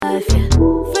life, yeah.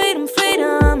 Freedom,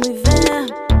 freedom, we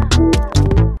vamp.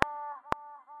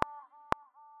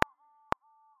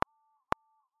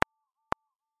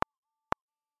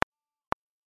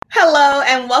 Hello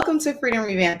and welcome to Freedom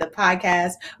Revamped, the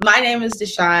podcast. My name is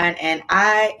Deshawn and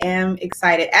I am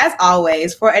excited, as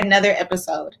always, for another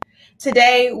episode.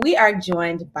 Today, we are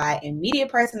joined by a media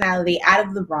personality out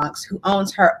of the Bronx who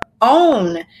owns her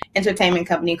own entertainment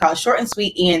company called Short and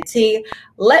Sweet ENT.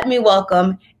 Let me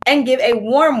welcome and give a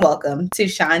warm welcome to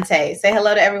Shantae. Say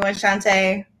hello to everyone,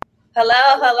 Shantae.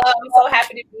 Hello. I'm so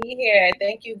happy to be here.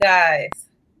 Thank you, guys.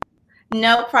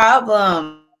 No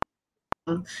problem.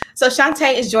 So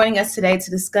Shantae is joining us today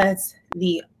to discuss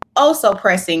the also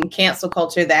pressing cancel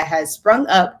culture that has sprung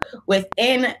up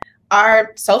within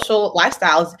our social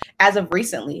lifestyles as of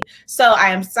recently. So I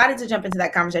am excited to jump into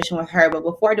that conversation with her. But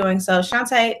before doing so,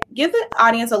 Shantae, give the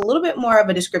audience a little bit more of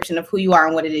a description of who you are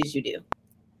and what it is you do.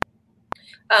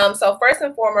 So first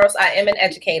and foremost, I am an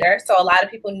educator. So a lot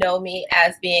of people know me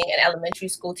as being an elementary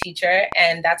school teacher,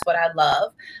 and that's what I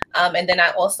love. And then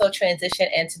I also transitioned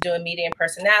into doing media and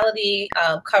personality,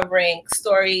 covering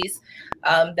stories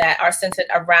that are centered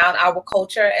around our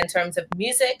culture in terms of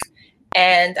music.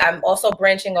 And I'm also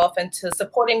branching off into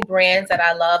supporting brands that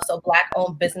I love. So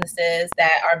Black-owned businesses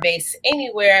that are based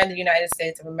anywhere in the United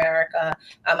States of America.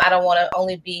 I don't want to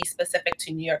only be specific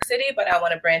to New York City, but I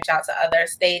want to branch out to other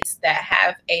states that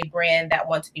have a brand that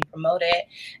want to be promoted.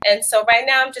 And so right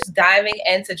now I'm just diving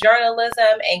into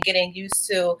journalism and getting used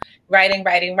to writing,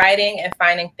 and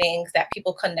finding things that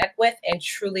people connect with and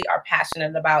truly are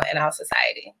passionate about in our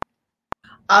society.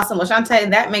 Awesome. Well, Shantae,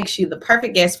 that makes you the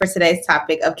perfect guest for today's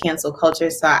topic of cancel culture.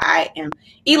 So I am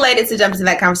elated to jump into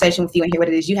that conversation with you and hear what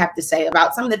it is you have to say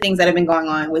about some of the things that have been going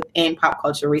on within pop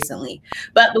culture recently.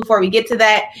 But before we get to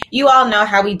that, you all know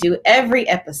how we do every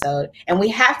episode. And we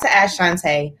have to ask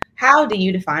Shantae, how do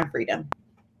you define freedom?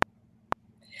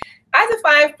 I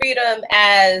define freedom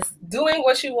as doing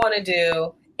what you want to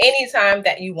do anytime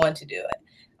that you want to do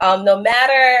it. No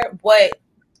matter what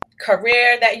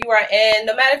career that you are in,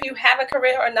 no matter if you have a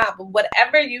career or not, but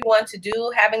whatever you want to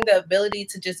do, having the ability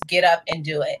to just get up and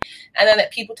do it. And then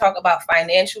that people talk about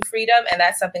financial freedom, and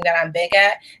that's something that I'm big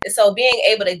at. And so being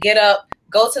able to get up,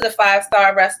 go to the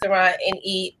 5-star restaurant and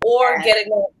eat, or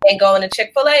going to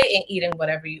Chick-fil-A and eating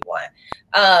whatever you want.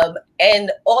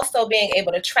 And also being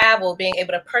able to travel, being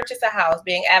able to purchase a house,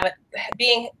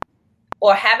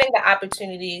 or having the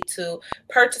opportunity to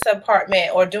purchase an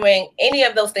apartment or doing any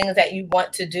of those things that you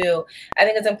want to do. I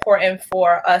think it's important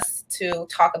for us to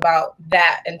talk about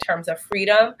that in terms of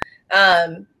freedom.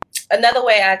 Another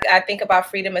way I think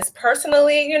about freedom is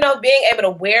personally, being able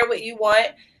to wear what you want,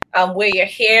 wear your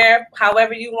hair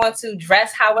however you want to,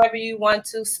 dress however you want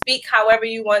to, speak however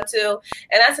you want to.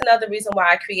 And that's another reason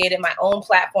why I created my own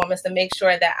platform, is to make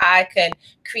sure that I can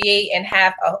create and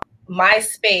have my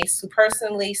space to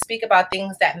personally speak about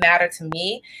things that matter to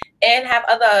me, and have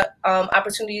other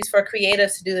opportunities for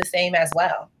creatives to do the same as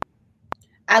well.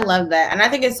 I love that. And I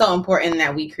think it's so important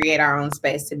that we create our own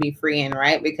space to be free in,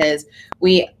 right? Because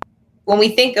when we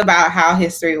think about how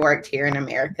history worked here in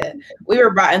America, we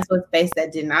were brought into a space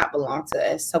that did not belong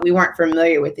to us. So we weren't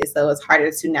familiar with it. So it's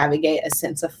harder to navigate a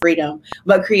sense of freedom.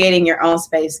 But creating your own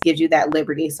space gives you that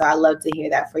liberty. So I love to hear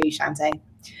that for you, Shantae.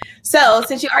 So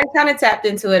since you already kind of tapped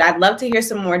into it, I'd love to hear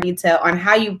some more detail on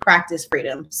how you practice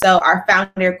freedom. So our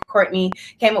founder, Courtney,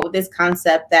 came up with this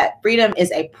concept that freedom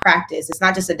is a practice. It's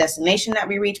not just a destination that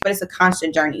we reach, but it's a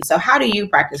constant journey. So how do you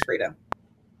practice freedom?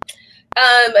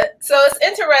 So it's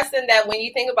interesting that when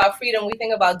you think about freedom, we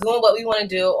think about doing what we want to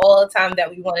do all the time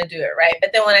that we want to do it, right?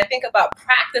 But then when I think about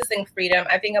practicing freedom,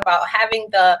 I think about having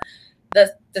the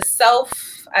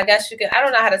self, I guess I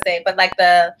don't know how to say it, but like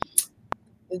the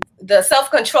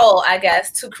self-control, I guess,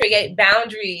 to create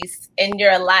boundaries in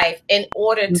your life in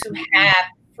order to have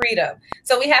freedom.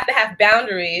 So we have to have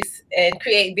boundaries and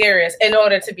create barriers in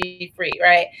order to be free,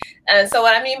 right? And so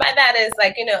what I mean by that is,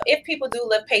 like, if people do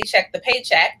live paycheck to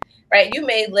paycheck, right, you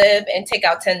may live and take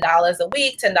out $10 a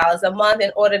week, $10 a month in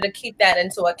order to keep that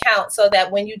into account, so that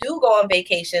when you do go on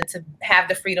vacation to have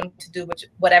the freedom to do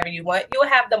whatever you want, you'll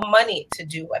have the money to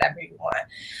do whatever you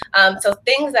want. So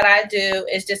things that I do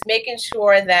is just making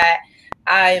sure that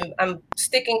I'm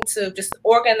sticking to just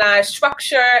organized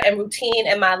structure and routine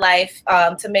in my life,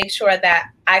 to make sure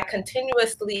that I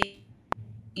continuously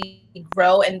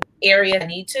grow in areas I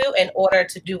need to in order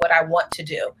to do what I want to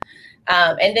do.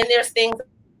 And then there's things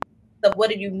of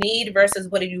what do you need versus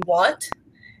what do you want,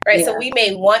 right? Yeah. So we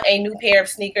may want a new pair of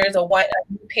sneakers or want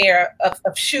a new pair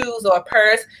of shoes or a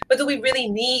purse, but do we really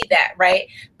need that, right?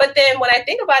 But then when I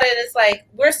think about it, it's like,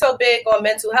 we're so big on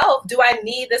mental health. Do I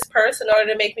need this purse in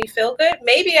order to make me feel good?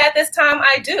 Maybe at this time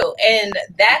I do. And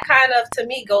that kind of, to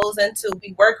me, goes into,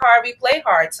 we work hard, we play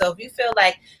hard. So if you feel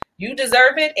like you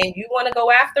deserve it and you want to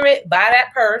go after it, buy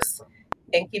that purse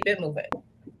and keep it moving.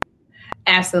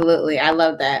 Absolutely. I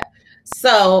love that.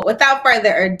 So without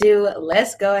further ado,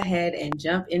 let's go ahead and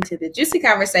jump into the juicy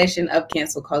conversation of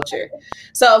cancel culture.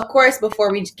 So of course,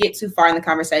 before we get too far in the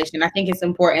conversation, I think it's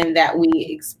important that we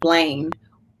explain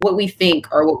what we think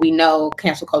or what we know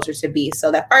cancel culture to be.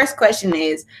 So the first question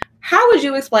is, how would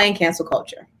you explain cancel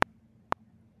culture?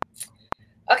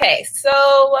 Okay,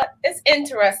 so it's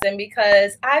interesting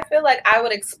because I feel like I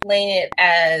would explain it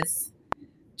as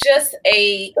just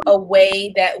a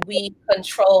way that we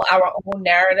control our own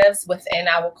narratives within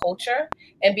our culture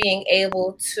and being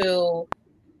able to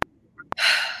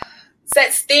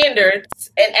set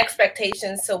standards and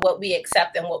expectations to what we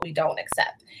accept and what we don't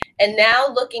accept. And now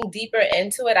looking deeper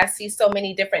into it, I see so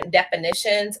many different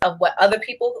definitions of what other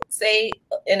people say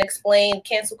and explain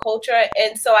cancel culture.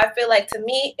 And so I feel like, to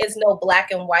me, it's no black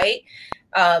and white.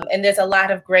 And there's a lot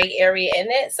of gray area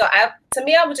in it. So to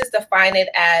me, I would just define it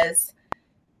as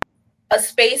a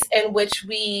space in which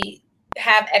we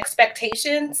have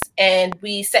expectations and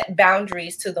we set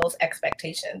boundaries to those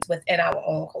expectations within our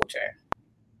own culture.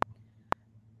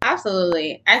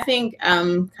 Absolutely. I think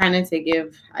kind of to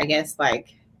give, I guess,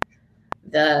 like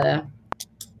the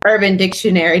Urban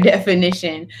Dictionary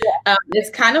definition, it's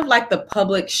kind of like the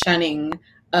public shunning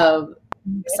of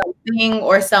something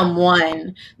or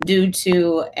someone due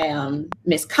to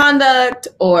misconduct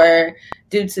or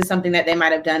due to something that they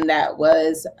might have done that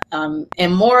was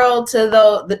immoral to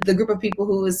the group of people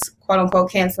who was quote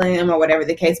unquote canceling them or whatever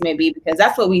the case may be, because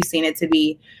that's what we've seen it to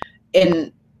be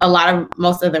in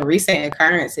most of the recent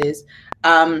occurrences.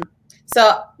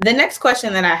 So the next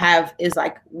question that I have is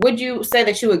like, would you say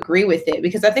that you agree with it?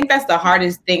 Because I think that's the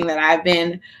hardest thing that I've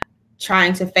been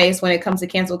trying to face when it comes to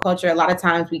cancel culture. A lot of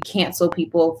times we cancel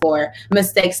people for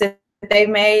mistakes that they've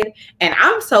made. And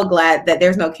I'm so glad that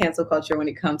there's no cancel culture when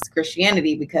it comes to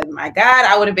Christianity, because my God,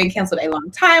 I would have been canceled a long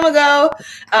time ago.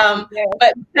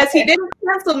 But because he didn't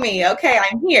cancel me, okay,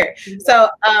 I'm here. So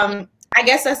I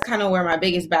guess that's kind of where my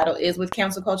biggest battle is with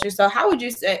cancel culture. So how would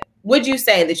you say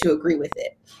that you agree with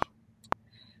it?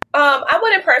 I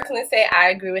wouldn't personally say I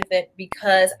agree with it,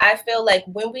 because I feel like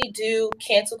when we do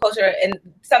cancel culture, and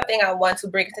something I want to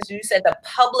bring attention to, you said the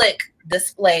public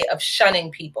display of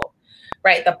shunning people,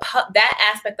 right?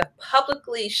 That aspect of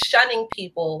publicly shunning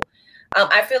people,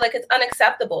 I feel like it's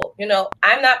unacceptable. You know,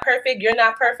 I'm not perfect. You're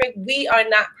not perfect. We are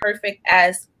not perfect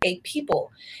as a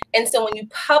people. And so when you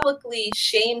publicly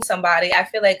shame somebody, I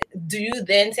feel like, do you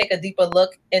then take a deeper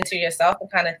look into yourself and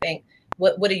kind of think,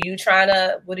 what are you trying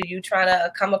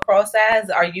to come across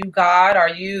as? Are you God? Are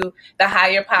you the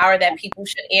higher power that people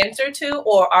should answer to?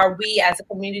 Or are we as a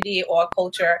community or a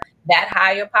culture that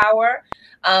higher power?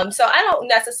 So I don't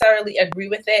necessarily agree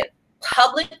with it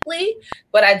publicly,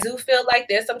 but I do feel like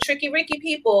there's some tricky Ricky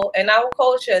people in our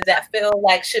culture that feel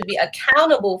like should be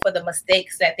accountable for the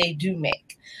mistakes that they do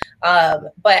make.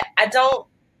 But I don't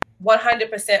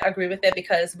 100% agree with it,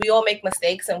 because we all make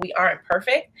mistakes and we aren't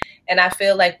perfect. And I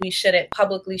feel like we shouldn't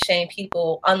publicly shame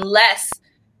people but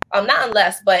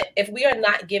if we are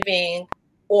not giving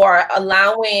or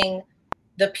allowing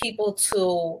the people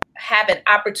to have an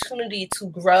opportunity to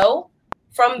grow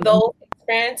from those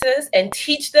experiences and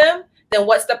teach them, then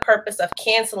what's the purpose of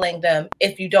canceling them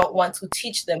if you don't want to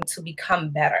teach them to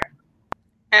become better?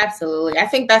 Absolutely. I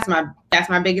think that's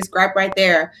my biggest gripe right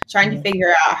there, trying to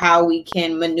figure out how we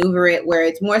can maneuver it where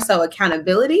it's more so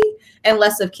accountability and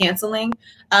less of canceling.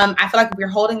 I feel like if you're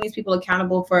holding these people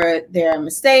accountable for their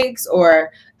mistakes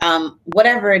or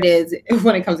whatever it is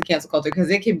when it comes to cancel culture, because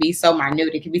it can be so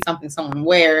minute, it can be something someone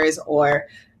wears or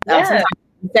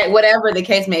whatever the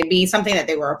case may be, something that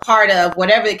they were a part of,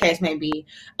 whatever the case may be.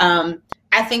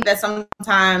 I think that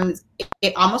sometimes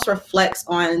it almost reflects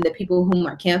on the people whom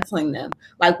are canceling them.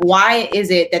 Like, why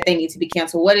is it that they need to be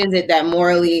canceled? What is it that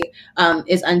morally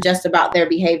is unjust about their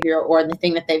behavior or the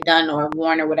thing that they've done or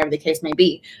worn or whatever the case may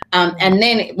be? And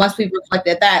then once we've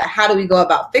reflected that, how do we go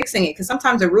about fixing it? Because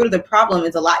sometimes the root of the problem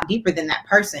is a lot deeper than that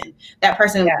person. That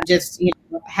person just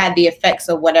had the effects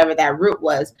of whatever that root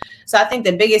was. So I think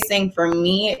the biggest thing for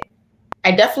me,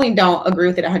 I definitely don't agree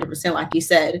with it 100%, like you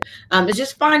said. It's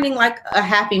just finding like a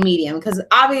happy medium, because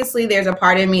obviously there's a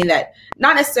part of me that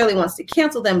not necessarily wants to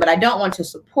cancel them, but I don't want to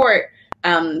support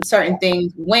certain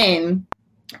things when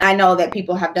I know that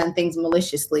people have done things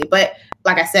maliciously. But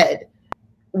like I said,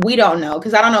 we don't know,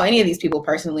 because I don't know any of these people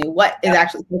personally, what is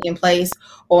actually taking place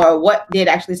or what did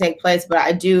actually take place. But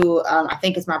I do, I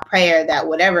think it's my prayer that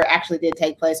whatever actually did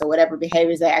take place or whatever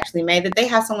behaviors they actually made, that they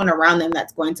have someone around them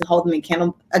that's going to hold them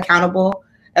accountable,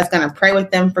 that's going to pray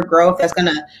with them for growth, that's going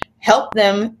to help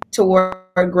them toward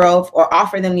growth or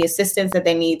offer them the assistance that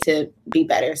they need to be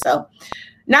better. So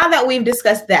now that we've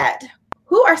discussed that,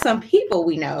 who are some people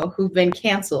we know who've been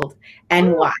canceled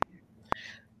and why?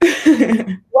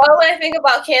 Well, when I think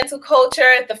about cancel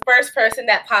culture, the first person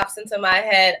that pops into my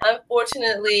head,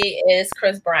 unfortunately, is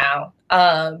Chris Brown.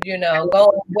 Going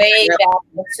way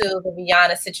back to the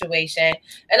Rihanna situation,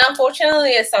 and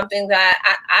unfortunately, it's something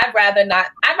that I'd rather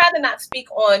not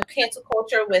speak on cancel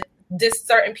culture with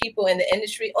certain people in the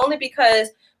industry, only because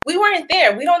we weren't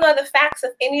there. We don't know the facts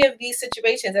of any of these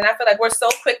situations, and I feel like we're so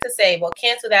quick to say, "Well,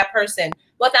 cancel that person,"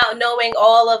 without knowing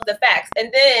all of the facts,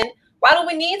 and then. Why do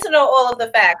we need to know all of the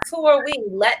facts? Who are we?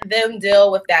 Let them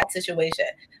deal with that situation.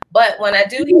 But when I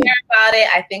do hear about it,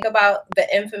 I think about the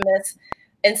infamous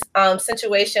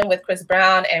situation with Chris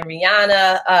Brown and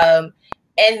Rihanna.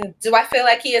 And do I feel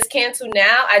like he is canceled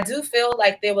now? I do feel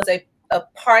like there was a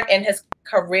part in his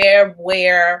career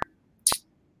where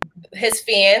his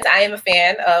fans, I am a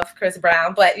fan of Chris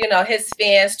Brown, but his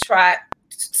fans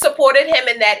supported him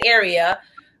in that area.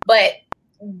 But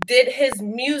did his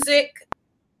music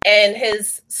and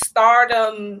his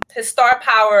stardom, his star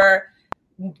power,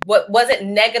 wasn't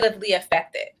negatively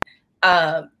affected?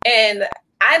 And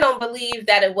I don't believe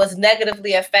that it was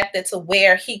negatively affected to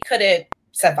where he couldn't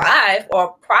survive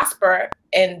or prosper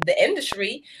in the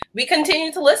industry. We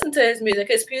continued to listen to his music.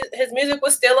 His music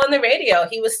was still on the radio.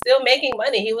 He was still making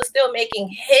money. He was still making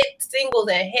hit singles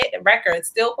and hit records,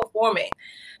 still performing.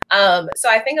 So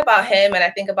I think about him and I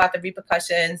think about the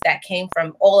repercussions that came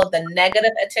from all of the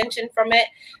negative attention from it.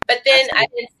 But then I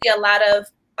didn't see a lot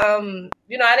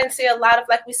of,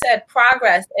 like we said,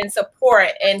 progress and support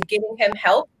and getting him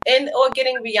help or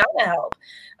getting Rihanna help.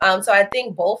 So I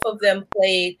think both of them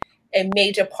played a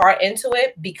major part into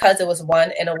it because it was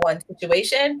one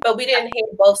situation, but we didn't hear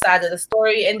both sides of the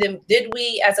story. And then did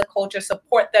we as a culture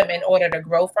support them in order to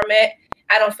grow from it?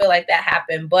 I don't feel like that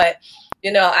happened, but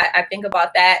I think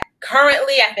about that.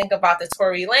 Currently, I think about the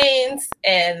Tory Lanez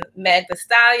and Meg Thee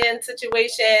Stallion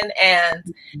situation.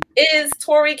 And is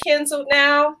Tory canceled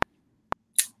now?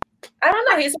 I don't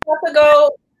know. He's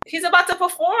about to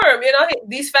perform.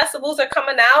 These festivals are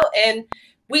coming out and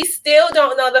we still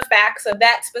don't know the facts of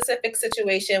that specific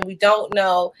situation. We don't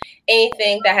know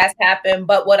anything that has happened.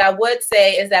 But what I would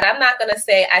say is that I'm not going to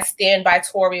say I stand by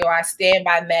Tory or I stand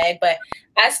by Meg, but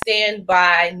I stand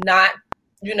by not.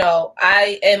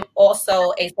 I am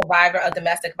also a survivor of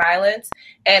domestic violence,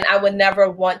 and I would never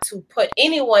want to put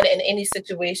anyone in any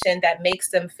situation that makes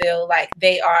them feel like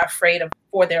they are afraid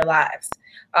for their lives.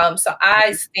 So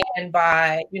I stand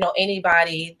by,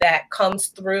 anybody that comes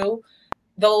through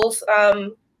those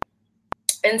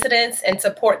incidents and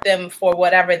support them for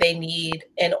whatever they need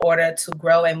in order to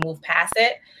grow and move past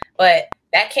it. But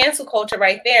that cancel culture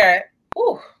right there,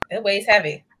 it weighs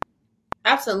heavy.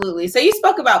 Absolutely. So you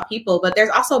spoke about people, but there's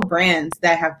also brands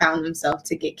that have found themselves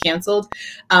to get canceled,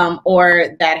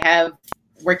 or that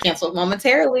were canceled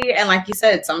momentarily. And like you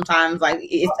said, sometimes like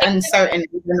it's uncertain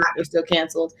whether or not they're still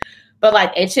canceled. But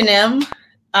like H&M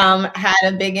had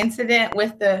a big incident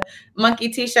with the monkey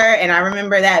t-shirt, and I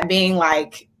remember that being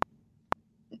like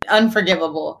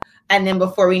unforgivable. And then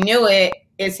before we knew it,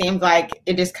 it seemed like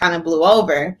it just kind of blew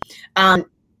over.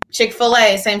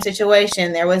 Chick-fil-A, same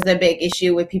situation. There was a big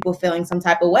issue with people feeling some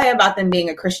type of way about them being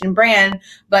a Christian brand,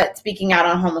 but speaking out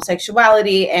on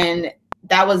homosexuality. And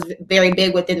that was very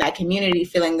big within that community,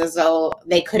 feeling as though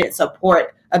they couldn't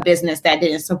support a business that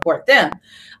didn't support them.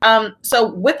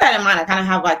 So with that in mind, I kind of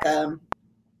have like a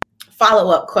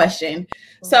follow-up question.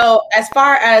 So as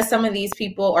far as some of these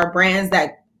people or brands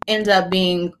that end up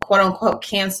being quote unquote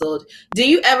canceled, do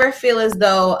you ever feel as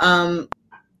though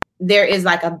there is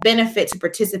like a benefit to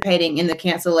participating in the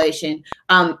cancellation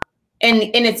in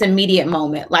its immediate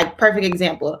moment? Like, perfect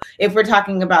example, if we're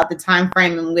talking about the time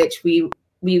frame in which we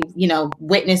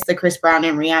witnessed the Chris Brown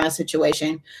and Rihanna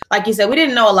situation. Like you said, we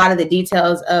didn't know a lot of the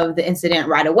details of the incident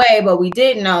right away, but we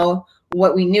did know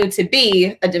what we knew to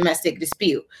be a domestic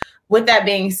dispute. With that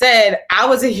being said, I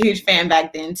was a huge fan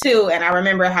back then too, and I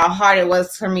remember how hard it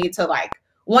was for me to like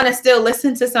want to still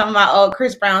listen to some of my old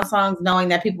Chris Brown songs, knowing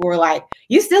that people were like,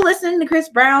 "You still listening to Chris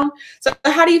Brown?" So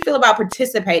how do you feel about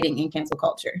participating in cancel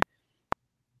culture?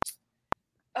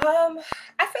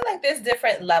 I feel like there's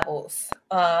different levels.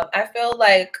 I feel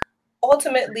like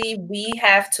ultimately we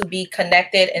have to be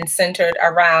connected and centered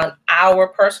around our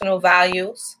personal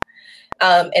values.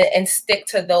 and stick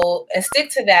to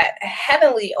that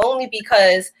heavily, only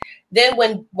because then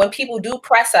when people do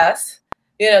press us,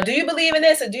 do you believe in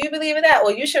this or do you believe in that?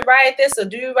 Or you should write this or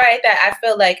do you write that? I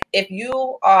feel like if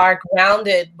you are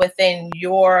grounded within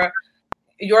your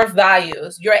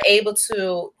values, you're able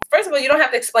to, first of all, you don't have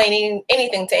to explain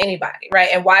anything to anybody, right?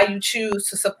 And why you choose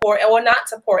to support or not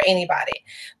support anybody.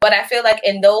 But I feel like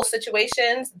in those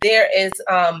situations, there is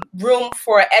room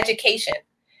for education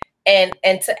and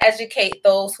to educate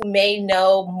those who may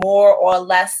know more or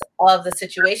less of the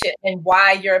situation and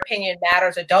why your opinion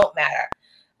matters or don't matter.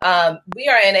 We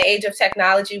are in an age of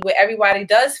technology where everybody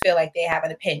does feel like they have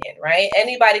an opinion, right?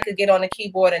 Anybody could get on a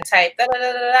keyboard and type da da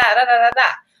da da da da da da.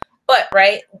 But,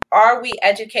 right, are we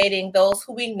educating those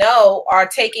who we know are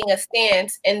taking a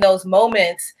stance in those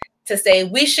moments to say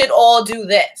we should all do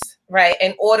this, right,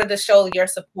 in order to show your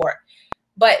support?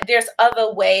 But there's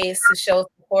other ways to show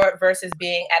support versus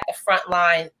being at the front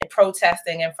line and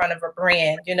protesting in front of a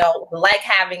brand, like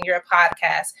having your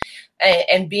podcast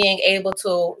and being able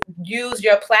to use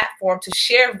your platform to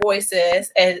share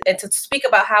voices and to speak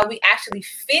about how we actually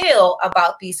feel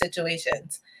about these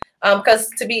situations. Because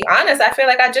to be honest, I feel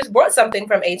like I just bought something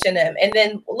from H&M, and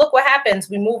then look what happens.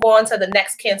 We move on to the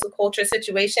next cancel culture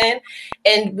situation,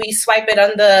 and we swipe it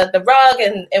under the rug,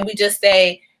 and we just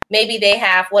say maybe they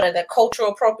have the cultural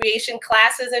appropriation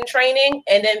classes and training,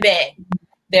 and then bang,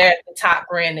 they're the top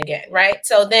brand again, right?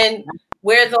 So then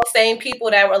where are those same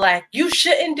people that were like, you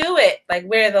shouldn't do it? Like,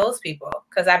 where are those people?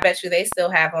 Because I bet you they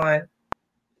still have on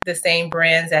the same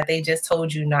brands that they just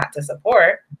told you not to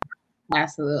support.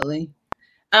 Absolutely.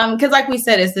 Because like we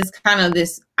said, it's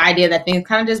this idea that things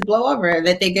kind of just blow over,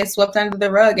 that they get swept under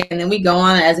the rug, and then we go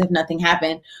on as if nothing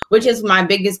happened, which is my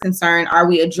biggest concern. Are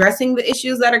we addressing the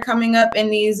issues that are coming up in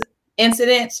these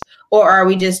incidents, or are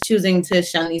we just choosing to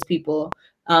shun these people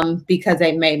because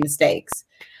they've made mistakes?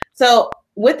 So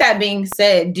with that being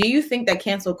said, do you think that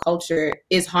cancel culture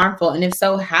is harmful? And if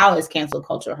so, how is cancel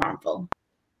culture harmful?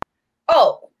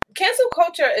 Oh, cancel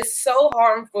culture is so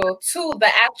harmful to the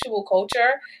actual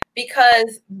culture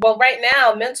because, well, right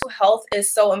now, mental health is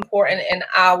so important in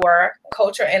our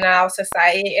culture, in our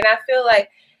society. And I feel like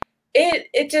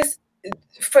it just,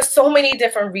 for so many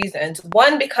different reasons.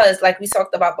 One, because like we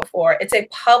talked about before, it's a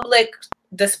public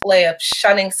display of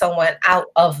shunning someone out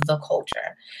of the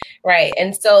culture, right?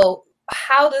 And so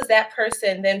how does that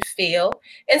person then feel?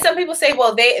 And some people say,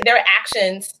 well, their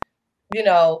actions,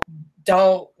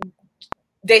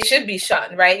 they should be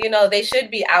shunned, right? They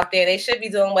should be out there. They should be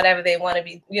doing whatever they want to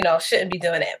be, shouldn't be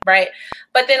doing it, right?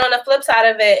 But then on the flip side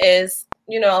of it is,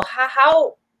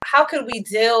 how could we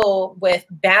deal with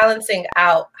balancing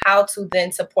out how to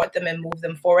then support them and move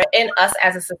them forward in us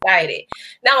as a society?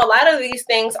 Now, a lot of these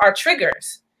things are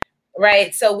triggers,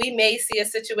 right? So we may see a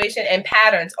situation and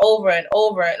patterns over and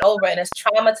over and over, and it's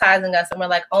traumatizing us. And we're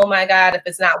like, oh my God, if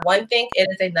it's not one thing, it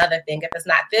is another thing. If it's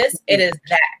not this, it is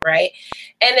that, right?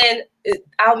 And then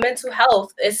our mental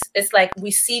health, it's like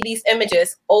we see these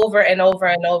images over and over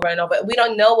and over and over. We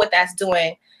don't know what that's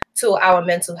doing to our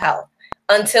mental health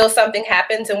until something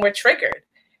happens and we're triggered,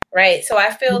 right? So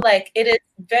I feel like it is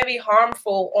very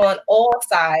harmful on all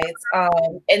sides,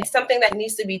 and something that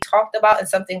needs to be talked about and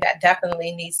something that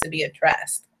definitely needs to be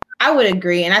addressed. I would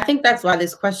agree. And I think that's why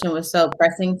this question was so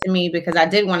pressing to me, because I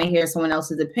did want to hear someone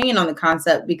else's opinion on the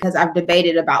concept, because I've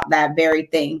debated about that very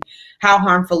thing, how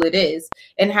harmful it is,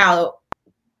 and how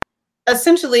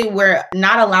essentially we're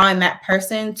not allowing that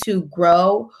person to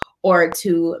grow or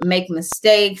to make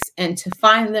mistakes and to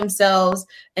find themselves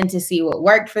and to see what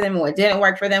worked for them and what didn't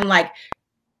work for them. Like,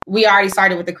 we already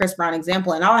started with the Chris Brown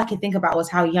example, and all I could think about was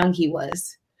how young he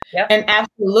was. Yep. And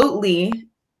absolutely,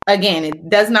 again, it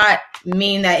does not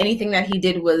mean that anything that he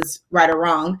did was right or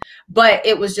wrong, but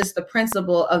it was just the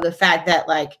principle of the fact that,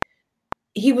 like,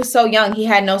 he was so young, he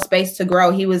had no space to grow.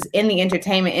 He was in the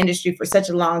entertainment industry for such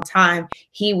a long time.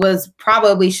 He was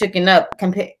probably shooken up,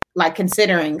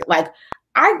 considering, like,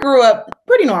 I grew up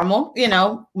pretty normal,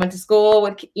 went to school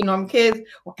with normal kids,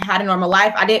 had a normal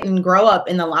life. I didn't grow up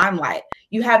in the limelight.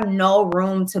 You have no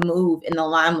room to move in the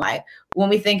limelight. When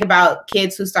we think about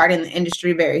kids who start in the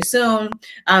industry very soon,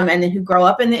 and then who grow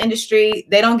up in the industry,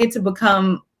 they don't get to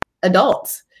become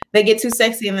adults. They get too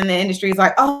sexy, and then the industry is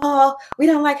like, oh, we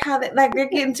don't like how they're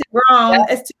getting too grown. Yeah.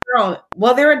 It's too grown.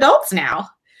 Well, they're adults now.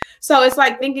 So it's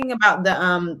like thinking about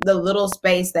the little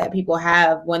space that people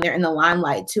have when they're in the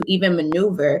limelight to even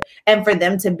maneuver, and for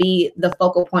them to be the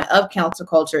focal point of cancel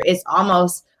culture, it's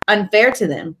almost unfair to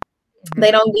them. Mm-hmm.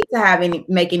 They don't get to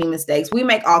make any mistakes. We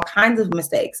make all kinds of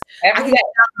mistakes. I can get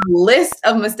a list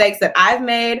of mistakes that I've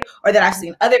made or that I've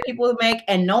seen other people make,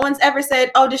 and no one's ever said,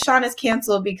 oh, Deshawn is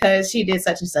canceled because she did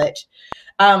such and such.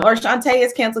 or Shantae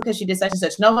is canceled because she did such and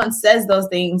such. No one says those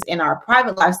things in our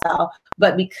private lifestyle,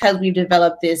 but because we've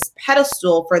developed this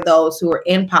pedestal for those who are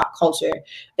in pop culture,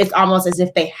 it's almost as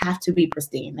if they have to be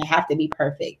pristine. They have to be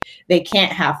perfect. They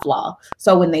can't have flaw.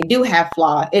 So when they do have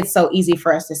flaw, it's so easy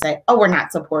for us to say, oh, we're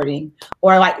not supporting.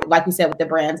 Or like we said with the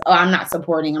brands, oh, I'm not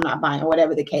supporting, I'm not buying, or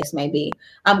whatever the case may be.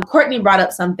 Courtney brought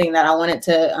up something that I wanted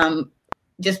to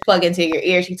just plug into your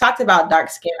ear. She talked about dark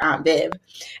skin Aunt Viv.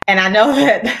 And I know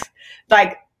that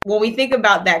like when we think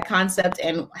about that concept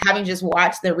and having just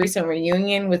watched the recent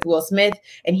reunion with Will Smith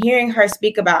and hearing her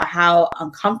speak about how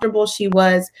uncomfortable she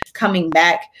was coming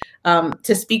back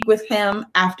to speak with him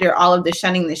after all of the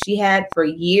shunning that she had for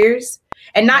years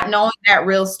and not knowing that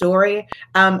real story.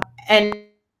 And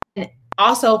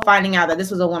also finding out that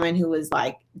this was a woman who was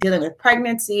like dealing with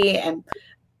pregnancy and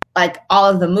like all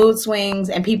of the mood swings,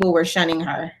 and people were shunning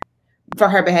her for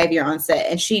her behavior on set.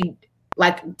 And she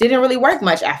like didn't really work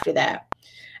much after that.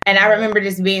 And I remember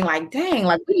just being like, dang,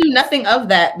 like we knew nothing of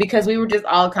that because we were just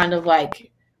all kind of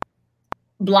like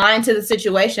blind to the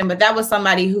situation. But that was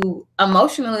somebody who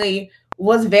emotionally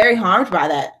was very harmed by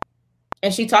that.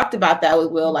 And she talked about that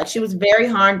with Will. Like she was very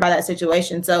harmed by that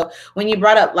situation. So when you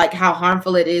brought up like how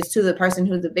harmful it is to the person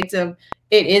who's the victim,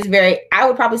 it is I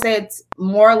would probably say it's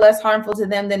more or less harmful to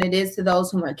them than it is to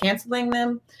those who are canceling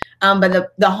them.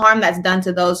 But the harm that's done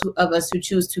to those of us who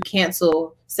choose to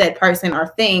cancel said person or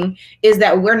thing is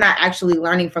that we're not actually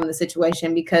learning from the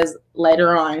situation because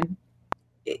later on,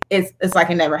 it's like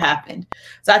it never happened.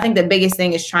 So I think the biggest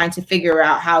thing is trying to figure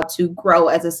out how to grow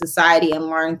as a society and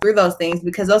learn through those things,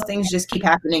 because those things just keep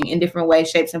happening in different ways,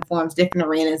 shapes, and forms, different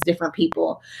arenas, different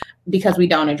people, because we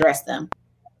don't address them.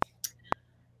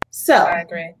 So I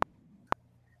agree.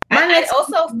 I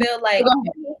also feel like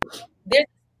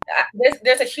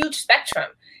there's a huge spectrum,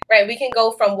 right? We can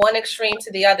go from one extreme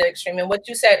to the other extreme. And what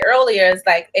you said earlier is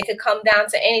like, it could come down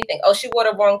to anything. Oh, she wore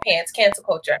the wrong pants, cancel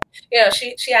culture. You know,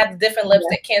 she had different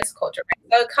lipstick, cancel culture.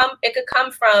 Right? So it could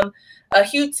come from a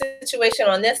huge situation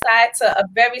on this side to a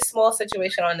very small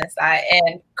situation on this side.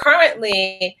 And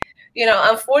currently, you know,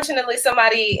 unfortunately,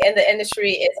 somebody in the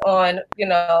industry is on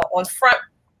front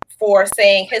for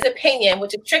saying his opinion,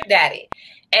 which is Trick Daddy.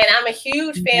 And I'm a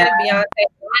huge fan of Beyonce.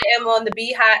 I am on the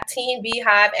team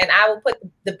Beehive, and I will put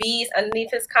the bees underneath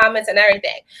his comments and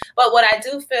everything. But what I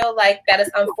do feel like that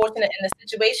is unfortunate in the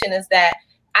situation is that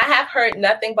I have heard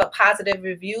nothing but positive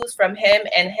reviews from him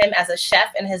and him as a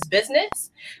chef in his business.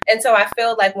 And so I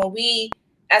feel like when we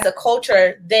as a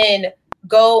culture then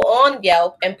go on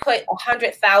Yelp and put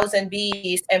 100,000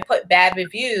 bees and put bad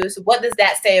reviews, what does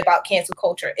that say about cancel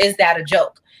culture? Is that a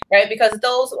joke? Right? Because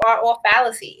those are all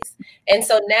fallacies. And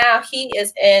so now he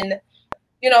is in,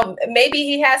 you know, maybe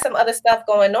he has some other stuff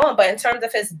going on, but in terms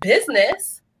of his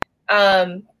business,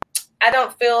 I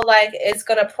don't feel like it's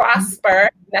going to prosper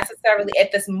necessarily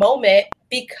at this moment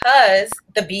because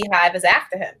the Beehive is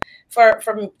after him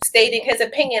from stating his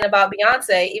opinion about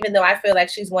Beyonce, even though I feel like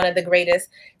she's one of the greatest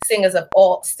singers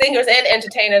and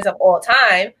entertainers of all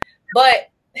time. But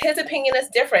his opinion is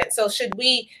different. So should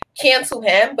we cancel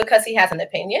him because he has an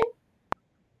opinion?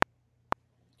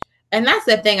 And that's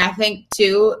the thing, I think,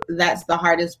 too, that's the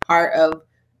hardest part of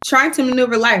trying to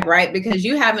maneuver life, right? Because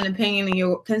you have an opinion and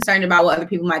you're concerned about what other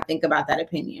people might think about that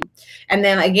opinion. And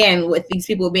then again, with these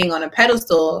people being on a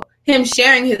pedestal, him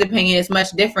sharing his opinion is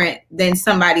much different than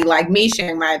somebody like me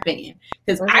sharing my opinion.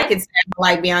 Because I could say I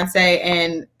like Beyonce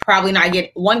and probably not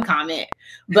get one comment,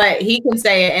 but he can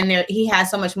say it and he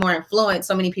has so much more influence.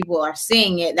 So many people are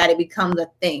seeing it that it becomes a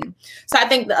thing. So I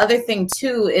think the other thing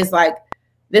too is like,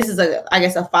 this is I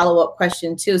guess a follow-up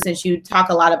question too, since you talk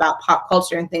a lot about pop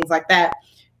culture and things like that.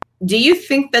 Do you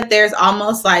think that there's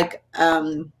almost like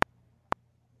a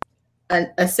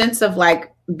sense of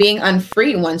like being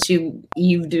unfree once you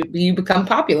become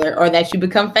popular or that you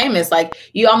become famous? Like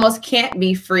you almost can't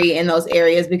be free in those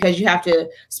areas because you have to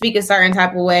speak a certain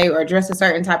type of way or dress a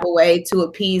certain type of way to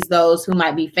appease those who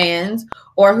might be fans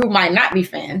or who might not be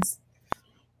fans.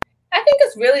 I think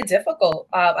it's really difficult.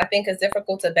 I think it's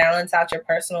difficult to balance out your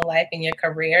personal life and your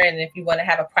career. And if you want to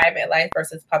have a private life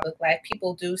versus public life,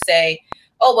 people do say,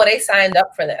 oh, well, they signed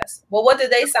up for this. Well, what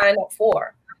did they sign up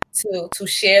for? To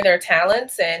share their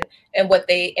talents and what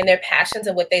and their passions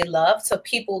and what they love to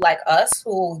people like us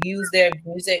who use their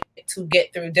music to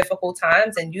get through difficult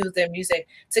times and use their music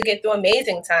to get through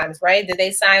amazing times, right? Did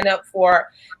they sign up for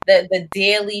the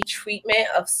daily treatment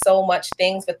of so much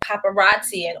things with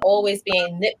paparazzi and always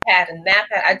being nip pat and nap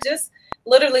pat? I just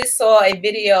literally saw a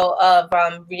video of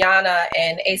Rihanna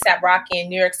and A$AP Rocky in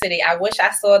New York City. I wish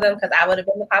I saw them because I would have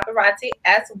been the paparazzi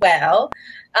as well.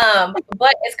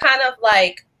 But it's kind of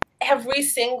like every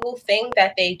single thing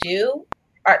that they do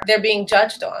they're being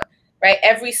judged on, right?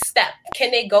 Every step.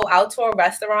 Can they go out to a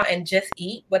restaurant and just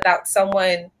eat without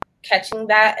someone catching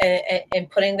that and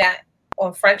putting that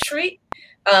on Front Street?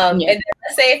 And then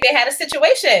let's say if they had a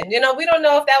situation, we don't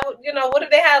know if that would, what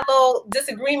if they had a little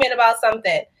disagreement about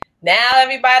something? Now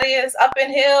everybody is up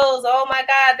in hills. Oh my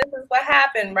God, this is what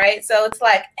happened, right? So it's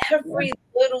like every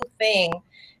little thing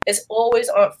is always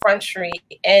on Front Street.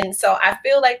 And so I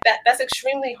feel like that's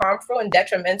extremely harmful and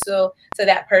detrimental to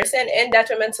that person and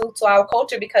detrimental to our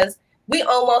culture, because we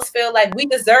almost feel like we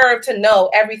deserve to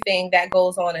know everything that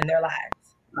goes on in their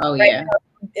lives. Oh, right? yeah.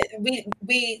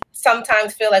 We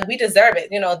sometimes feel like we deserve it.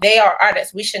 They are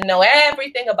artists. We should know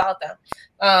everything about them.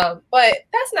 But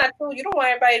that's not true. You don't want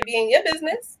everybody to be in your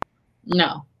business.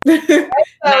 No. Right?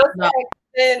 So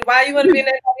then why you want to be in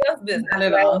everybody else's business? Not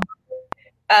at all.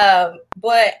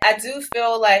 But I do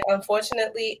feel like,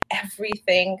 unfortunately,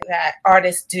 everything that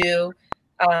artists do,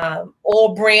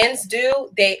 or brands do,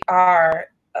 they are,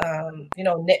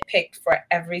 nitpicked for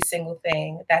every single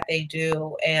thing that they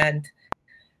do. And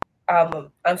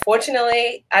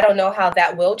unfortunately, I don't know how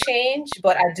that will change,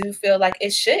 but I do feel like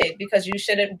it should, because you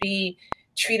shouldn't be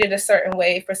treated a certain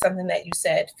way for something that you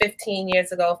said 15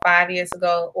 years ago, 5 years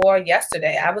ago, or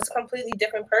yesterday. I was a completely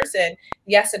different person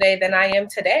yesterday than I am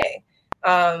today.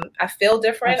 I feel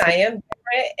different. I am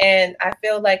different. And I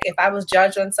feel like if I was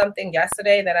judged on something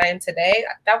yesterday that I am today,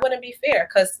 that wouldn't be fair,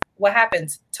 because what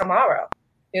happens tomorrow?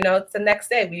 It's the next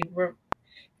day. We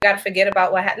got to forget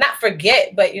about what happened. Not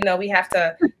forget, but, we have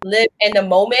to live in the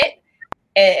moment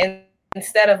and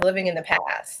instead of living in the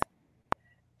past.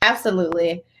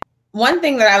 Absolutely. One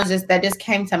thing that just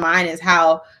came to mind is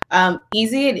how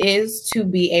easy it is to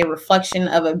be a reflection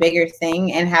of a bigger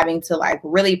thing and having to like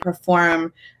really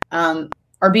perform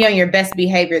or be on your best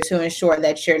behavior to ensure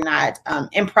that you're not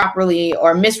improperly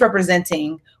or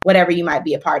misrepresenting whatever you might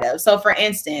be a part of. So for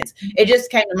instance, it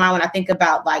just came to mind when I think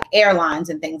about like airlines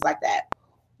and things like that.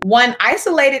 One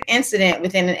isolated incident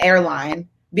within an airline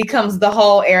becomes the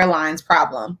whole airline's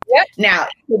problem. Yep. Now, it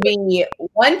could be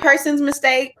one person's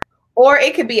mistake, or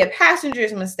it could be a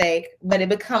passenger's mistake, but it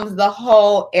becomes the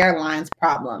whole airline's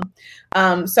problem.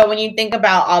 So when you think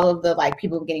about all of the like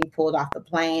people getting pulled off the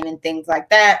plane and things like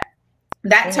that,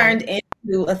 that turned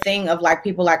into a thing of like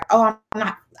people like, oh,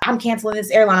 I'm canceling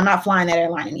this airline. I'm not flying that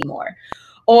airline anymore.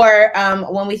 Or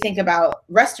when we think about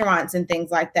restaurants and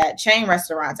things like that, chain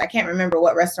restaurants, I can't remember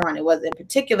what restaurant it was in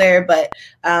particular, but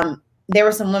there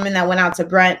were some women that went out to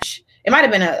brunch. It might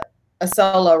have been a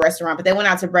solo restaurant, but they went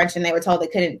out to brunch and they were told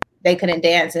they couldn't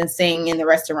dance and sing in the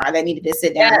restaurant. They needed to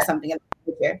sit down or something in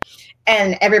the future.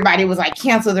 And everybody was like,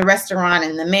 cancel the restaurant.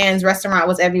 And the man's restaurant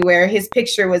was everywhere. His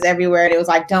picture was everywhere. And it was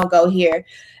like, don't go here.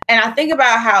 And I think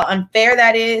about how unfair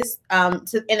that is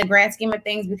in the grand scheme of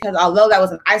things, because although that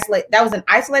was an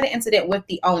isolated incident with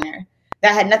the owner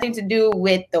that had nothing to do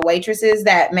with the waitresses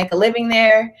that make a living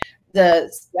there,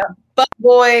 the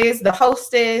boys, the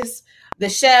hostess, the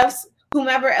chefs,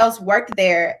 whomever else worked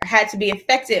there had to be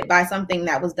affected by something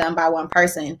that was done by one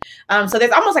person. So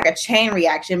there's almost like a chain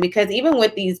reaction, because even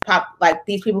with these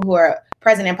people who are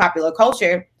present in popular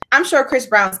culture, I'm sure Chris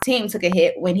Brown's team took a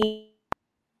hit when he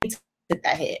took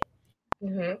that hit.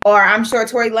 Mm-hmm. Or I'm sure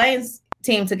Tory Lanez's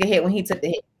team took a hit when he took the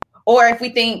hit. Or if we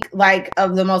think like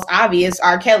of the most obvious,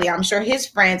 R. Kelly, I'm sure his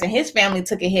friends and his family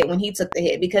took a hit when he took the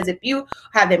hit, because if you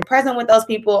have been present with those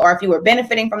people, or if you were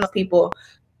benefiting from those people,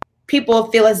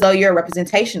 people feel as though you're a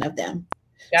representation of them.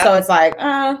 Yeah. So it's like,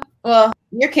 well,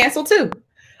 you're canceled too.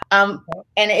 And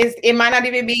it might not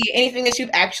even be anything that you've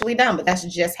actually done, but that's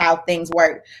just how things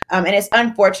work. And it's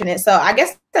unfortunate. So I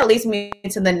guess that leads me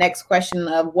to the next question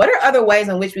of what are other ways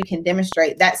in which we can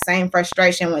demonstrate that same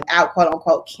frustration without quote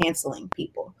unquote canceling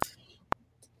people?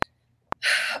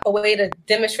 A way to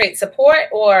demonstrate support,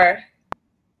 or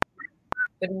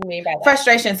what do you mean by that?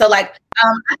 Frustration. So like,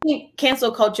 I think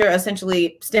cancel culture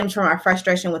essentially stems from our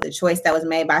frustration with a choice that was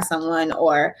made by someone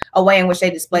or a way in which they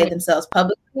displayed themselves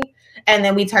publicly. And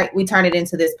then we turn it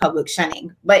into this public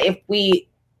shunning. But if we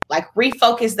like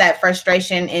refocus that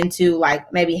frustration into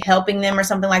like maybe helping them or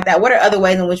something like that, what are other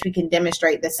ways in which we can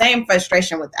demonstrate the same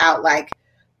frustration without like,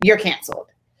 you're canceled?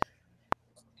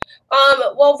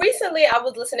 Well, recently I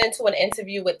was listening to an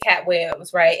interview with Cat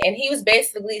Williams, right? And he was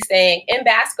basically saying in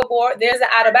basketball, there's an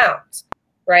out of bounds,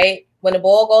 right? When the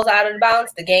ball goes out of the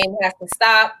bounds, the game has to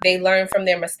stop. They learn from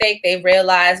their mistake. They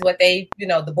realize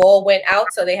the ball went out,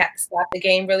 so they have to stop the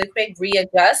game really quick,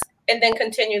 readjust, and then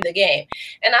continue the game.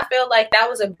 And I feel like that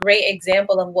was a great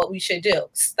example of what we should do.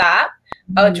 Stop,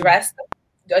 address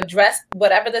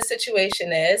whatever the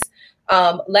situation is.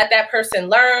 Let that person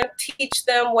learn, teach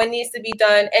them what needs to be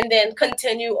done, and then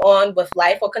continue on with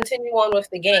life or continue on with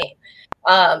the game.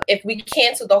 If we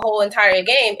cancel the whole entire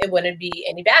game, it wouldn't be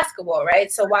any basketball,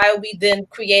 right? So why are we then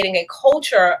creating a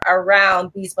culture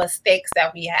around these mistakes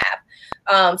that we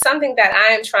have? Something that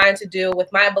I am trying to do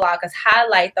with my blog is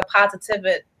highlight the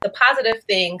positive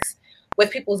things with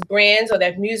people's brands or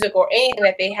their music or anything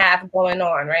that they have going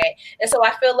on, right? And so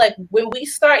I feel like when we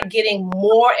start getting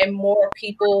more and more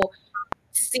people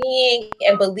seeing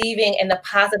and believing in the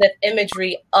positive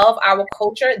imagery of our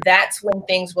culture, that's when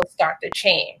things will start to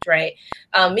change, right?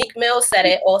 Meek Mill said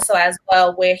it also as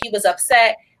well, where he was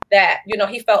upset that,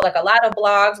 he felt like a lot of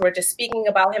blogs were just speaking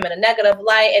about him in a negative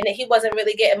light and that he wasn't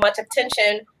really getting much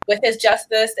attention with his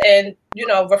justice and,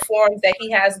 reforms that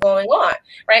he has going on,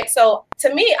 right? So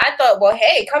to me, I thought, well,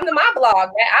 hey, come to my blog.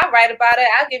 I'll write about it.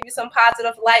 I'll give you some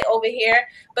positive light over here.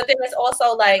 But then it's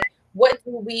also like, what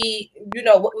do we,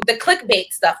 the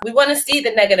clickbait stuff. We want to see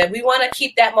the negative. We want to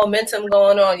keep that momentum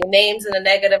going on. Your name's in the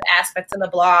negative aspects in the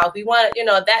blog. We want,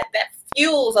 that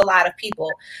fuels a lot of people.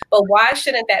 But why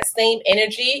shouldn't that same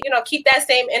energy, keep that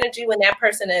same energy when that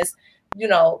person is,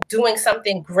 doing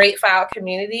something great for our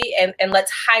community, and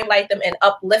let's highlight them and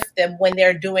uplift them when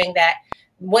they're doing that,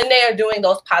 when they are doing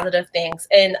those positive things.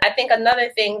 And I think another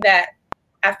thing that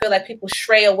I feel like people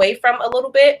stray away from a little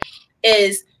bit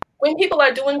is when people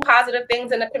are doing positive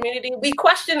things in the community, we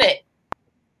question it,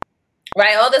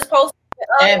 right? All this post,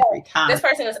 every time. This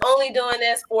person is only doing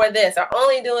this for this or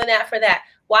only doing that for that.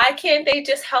 Why can't they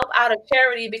just help out a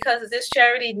charity because this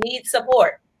charity needs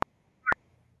support?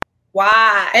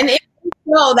 Why? And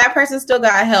that person still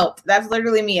got helped. That's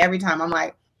literally me every time. I'm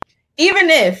like, even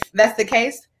if that's the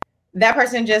case, that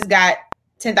person just got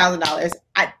 $10,000.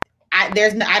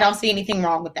 I don't see anything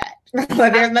wrong with that.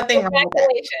 There's nothing wrong with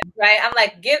that. Right? I'm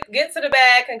like, get to the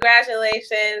bag.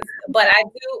 Congratulations. But I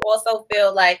do also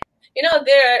feel like,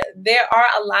 there are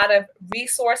a lot of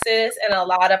resources and a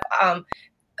lot of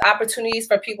opportunities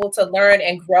for people to learn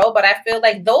and grow. But I feel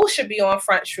like those should be on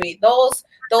Front Street. Those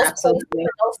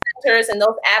centers and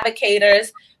those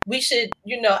advocators, we should,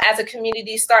 as a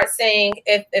community, start saying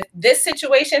if this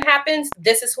situation happens,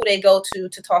 this is who they go to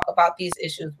talk about these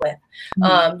issues with.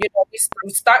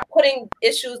 We start putting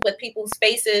issues with people's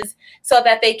faces so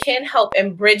that they can help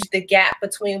and bridge the gap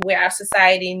between where our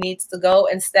society needs to go,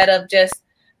 instead of just,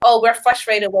 oh, we're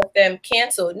frustrated with them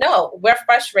canceled. No, we're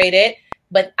frustrated,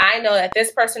 but I know that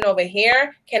this person over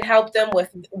here can help them with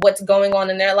what's going on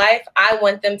in their life. I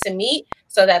want them to meet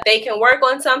so that they can work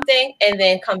on something and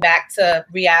then come back to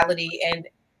reality and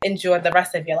enjoy the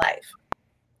rest of your life.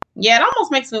 Yeah, it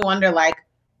almost makes me wonder, like,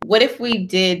 what if we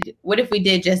did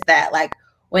just that? Like,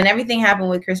 when everything happened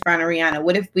with Chris Brown and Rihanna,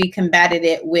 what if we combated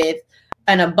it with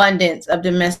an abundance of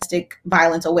domestic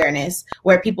violence awareness,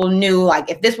 where people knew, like,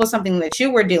 if this was something that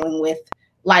you were dealing with,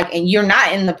 like, and you're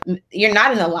not in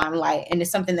the limelight, and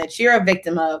it's something that you're a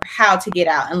victim of, how to get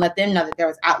out and let them know that there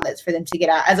was outlets for them to get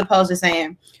out, as opposed to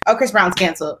saying, oh, Chris Brown's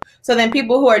canceled. So then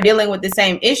people who are dealing with the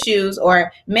same issues,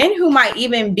 or men who might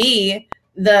even be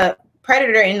the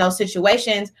predator in those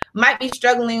situations, might be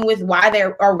struggling with why they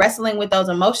are wrestling with those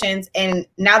emotions, and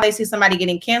now they see somebody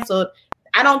getting canceled.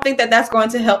 I don't think that that's going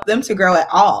to help them to grow at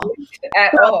all.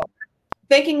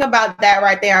 Thinking about that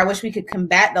right there, I wish we could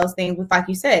combat those things with, like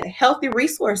you said, healthy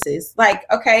resources. Like,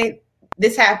 okay,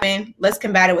 this happened. Let's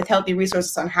combat it with healthy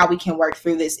resources on how we can work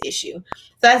through this issue. So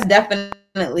that's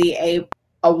definitely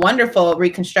a wonderful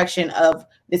reconstruction of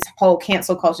this whole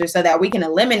cancel culture, so that we can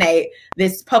eliminate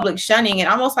this public shunning and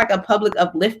almost like a public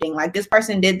uplifting. Like, this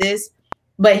person did this,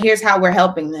 but here's how we're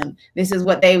helping them. This is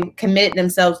what they committed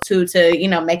themselves to,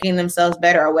 making themselves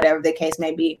better, or whatever the case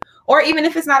may be. Or even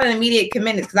if it's not an immediate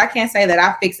commitment, because I can't say that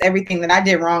I fixed everything that I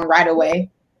did wrong right away,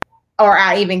 or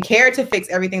I even cared to fix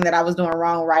everything that I was doing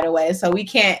wrong right away. So we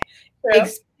can't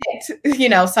expect,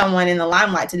 someone in the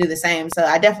limelight to do the same. So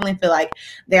I definitely feel like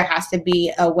there has to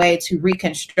be a way to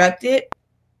reconstruct it,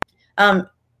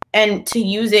 and to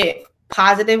use it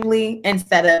positively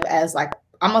instead of as, like,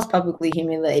 almost publicly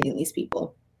humiliating these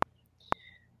people.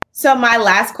 So my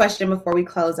last question before we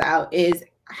close out is,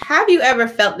 have you ever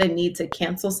felt the need to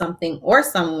cancel something or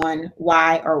someone?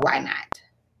 Why or why not?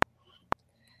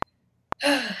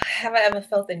 Have I ever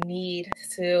felt the need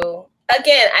to?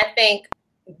 Again, I think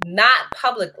not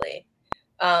publicly,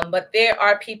 but there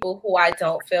are people who I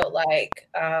don't feel like,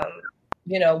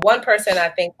 one person I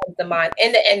think comes to mind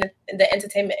in the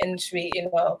entertainment industry,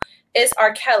 is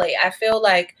R. Kelly. I feel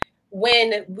like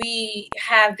when we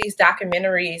have these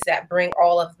documentaries that bring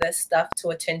all of this stuff to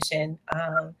attention,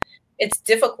 it's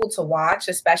difficult to watch,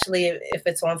 especially if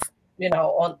it's on,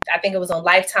 I think it was on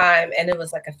Lifetime, and it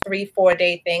was like a 3-4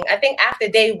 day thing. I think after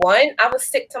day one, I was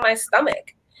sick to my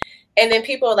stomach. And then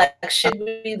people are like, should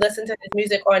we listen to his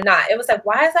music or not? It was like,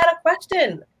 why is that a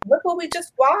question? Look what we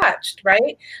just watched,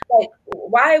 right? Like,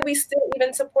 why are we still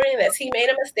even supporting this? He made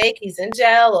a mistake. He's in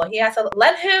jail, or he has to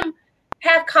let him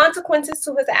have consequences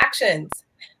to his actions.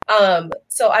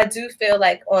 So I do feel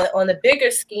like on the bigger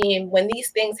scheme, when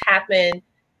these things happen,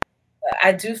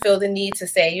 I do feel the need to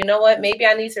say, you know what, maybe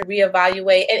I need to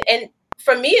reevaluate. And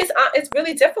for me, it's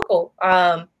really difficult.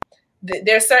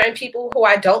 There are certain people who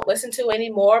I don't listen to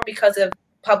anymore because of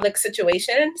public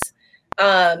situations.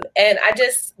 And I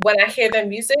just, when I hear their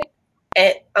music,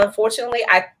 and unfortunately,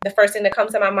 the first thing that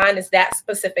comes to my mind is that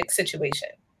specific situation.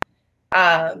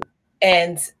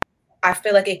 And I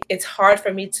feel like it's hard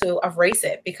for me to erase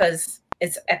it because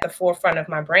it's at the forefront of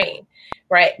my brain,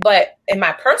 right? But in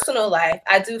my personal life,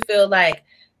 I do feel like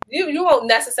you won't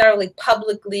necessarily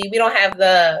publicly, we don't have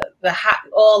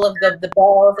all of the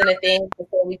balls and the things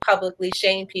before we publicly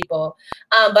shame people.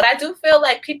 But I do feel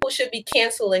like people should be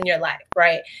canceled in your life,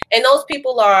 right? And those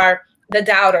people are the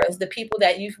doubters, the people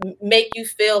that make you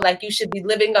feel like you should be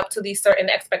living up to these certain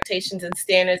expectations and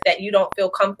standards that you don't feel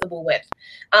comfortable with.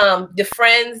 The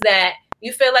friends that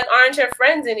you feel like aren't your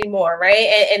friends anymore,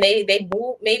 right? And they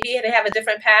move, maybe they have a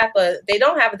different path, but they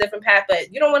don't have a different path,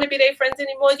 but you don't want to be their friends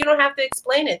anymore. You don't have to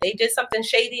explain it. They did something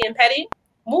shady and petty.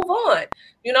 Move on.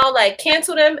 Like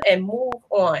cancel them and move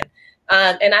on.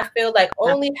 And I feel like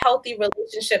only healthy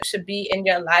relationships should be in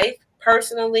your life,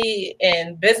 personally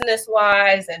and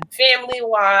business-wise and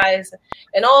family-wise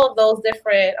and all of those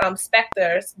different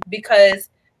specters,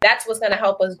 because that's what's going to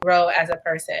help us grow as a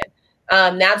person.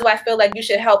 Now, do I feel like you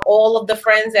should help all of the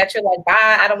friends that you're like,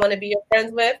 bye, I don't want to be your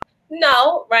friends with?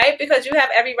 No, right? Because you have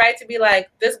every right to be like,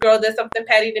 this girl did something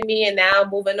petty to me and now I'm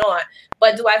moving on.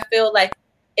 But do I feel like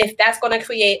if that's going to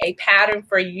create a pattern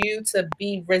for you to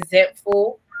be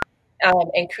resentful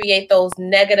and create those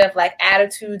negative like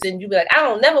attitudes, and you be like, I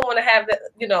don't never want to have that,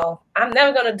 I'm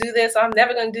never going to do this, or I'm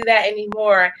never going to do that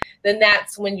anymore, then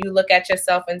that's when you look at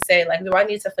yourself and say, like, do I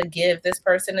need to forgive this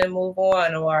person and move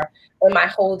on, or am I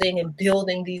holding and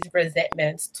building these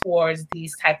resentments towards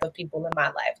these type of people in my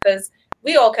life? Because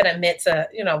we all can admit to,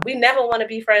 we never want to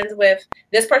be friends with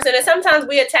this person, and sometimes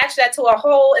we attach that to a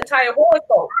whole entire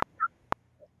horoscope.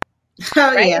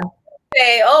 Oh, right? Yeah.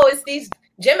 Say, oh, it's these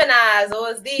Geminis or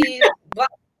it's these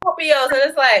Scorpios, and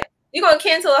it's like, you're gonna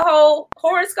cancel a whole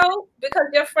horoscope because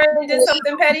your friend did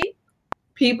something petty?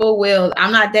 People will,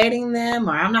 I'm not dating them,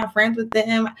 or I'm not friends with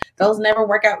them. Those never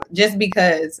work out, just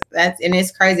because and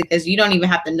it's crazy because you don't even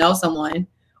have to know someone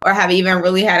or have even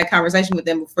really had a conversation with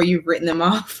them before you've written them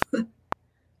off.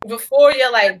 Before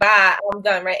you're like, bye, I'm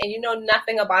done, right? And you know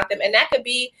nothing about them. And that could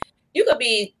be, your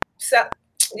soulmate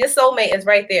is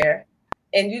right there.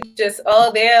 And you just,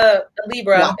 they're a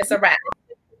Libra. Wow. It's a wrap.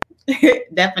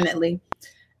 Definitely.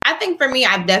 I think for me,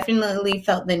 I've definitely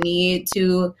felt the need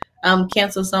to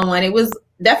cancel someone. It was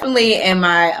definitely in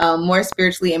my more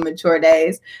spiritually immature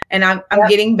days, and I'm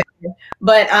getting better.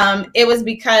 But it was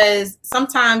because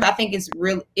sometimes I think it's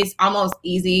almost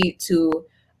easy to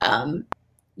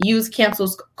use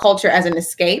cancel culture as an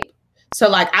escape. So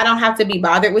like, I don't have to be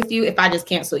bothered with you if I just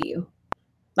cancel you.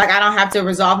 Like, I don't have to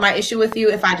resolve my issue with you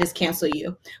if I just cancel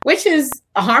you, which is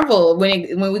harmful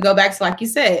when we go back to, like you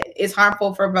said, it's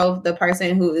harmful for both the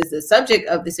person who is the subject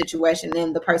of the situation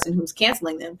and the person who's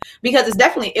canceling them. Because it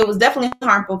was definitely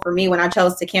harmful for me when I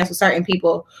chose to cancel certain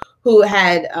people who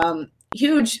had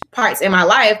huge parts in my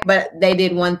life, but they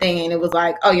did one thing and it was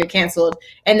like, oh, you're canceled.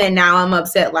 And then now I'm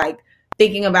upset, like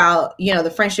thinking about,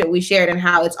 the friendship we shared and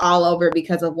how it's all over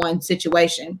because of one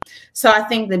situation. So I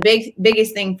think the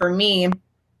biggest thing for me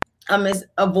is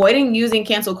avoiding using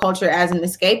cancel culture as an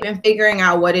escape and figuring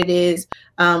out what it is,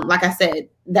 like I said,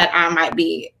 that I might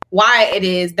be, why it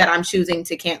is that I'm choosing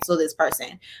to cancel this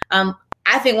person.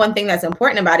 I think one thing that's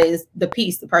important about it is the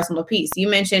peace, the personal peace. You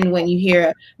mentioned when you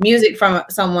hear music from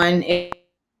someone,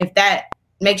 if that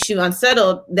makes you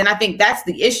unsettled, then I think that's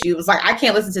the issue. It's like, I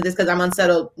can't listen to this because I'm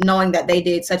unsettled knowing that they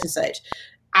did such and such.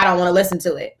 I don't want to listen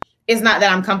to it. It's not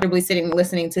that I'm comfortably sitting and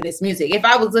listening to this music. If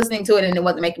I was listening to it and it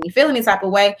wasn't making me feel any type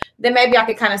of way, then maybe I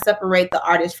could kind of separate the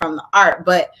artist from the art.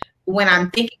 But when I'm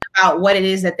thinking about what it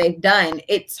is that they've done,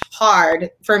 it's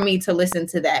hard for me to listen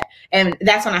to that. And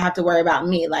that's when I have to worry about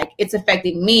me. Like, it's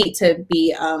affecting me to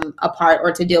be a part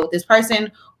or to deal with this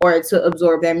person or to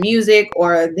absorb their music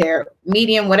or their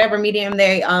medium, whatever medium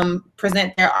they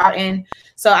present their art in.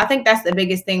 So I think that's the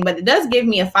biggest thing. But it does give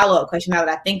me a follow-up question now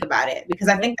that I think about it, because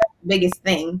I think that's the biggest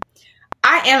thing.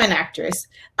 I am an actress.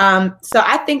 So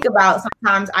I think about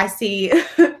sometimes I see,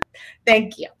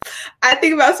 thank you. I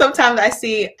think about sometimes I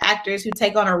see actors who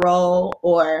take on a role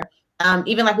or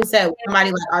Even like we said,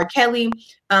 somebody like R. Kelly,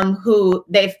 who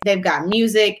they've got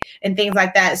music and things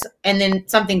like that, and then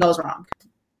something goes wrong.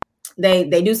 They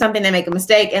do something, they make a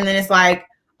mistake, and then it's like,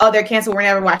 oh, they're canceled. We're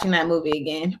never watching that movie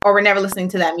again, or we're never listening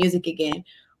to that music again.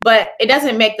 But it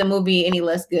doesn't make the movie any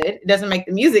less good. It doesn't make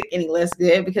the music any less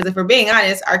good, because if we're being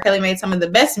honest, R. Kelly made some of the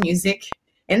best music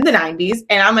in the 90s,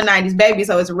 and I'm a 90s baby,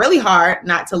 so it's really hard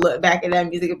not to look back at that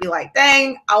music and be like,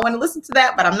 dang, I want to listen to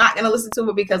that, but I'm not going to listen to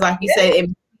it because, like you said,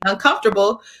 it's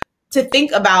uncomfortable to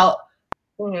think about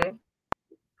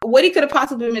what he could have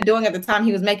possibly been doing at the time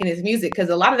he was making his music, because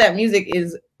a lot of that music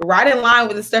is right in line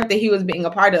with the stuff that he was being a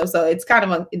part of, so it's kind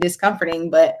of discomforting.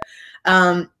 But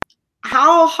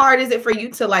how hard is it for you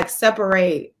to like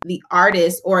separate the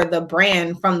artist or the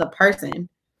brand from the person?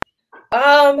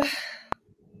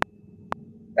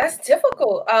 That's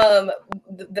difficult.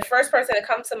 The first person that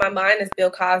comes to my mind is Bill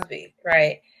Cosby,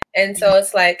 right? And so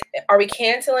it's like, are we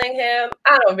canceling him?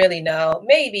 I don't really know.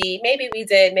 Maybe we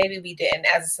did, maybe we didn't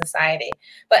as a society.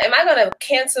 But am I going to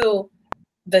cancel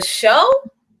the show?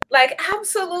 Like,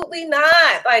 absolutely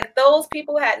not. Like, those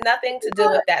people had nothing to do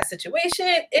with that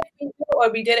situation, if we knew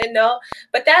or we didn't know.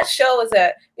 But that show is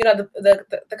the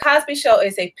Cosby Show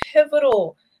is a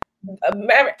pivotal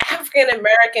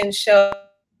African-American show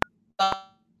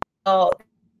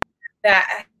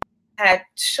that had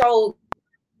showed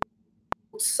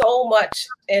so much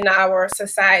in our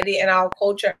society and our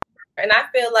culture. And I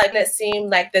feel like it seemed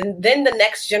like then the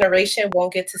next generation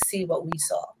won't get to see what we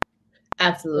saw.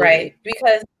 Absolutely. Right.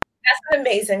 Because that's an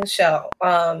amazing show.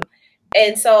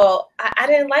 And so I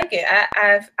didn't like it.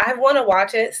 I want to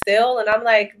watch it still. And I'm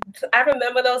like, I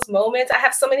remember those moments. I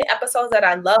have so many episodes that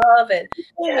I love and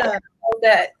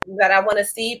that I want to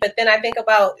see. But then I think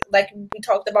about, like we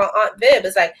talked about Aunt Viv.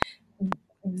 It's like,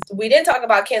 we didn't talk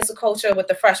about cancel culture with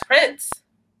the Fresh Prince.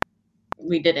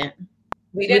 We didn't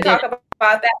talk about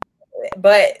that.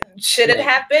 But should it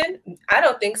happen? I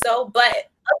don't think so. But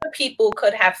other people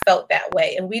could have felt that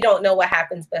way, and we don't know what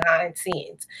happens behind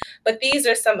scenes. But these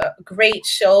are some great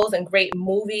shows and great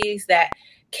movies that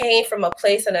came from a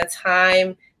place and a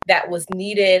time that was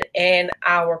needed in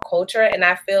our culture. And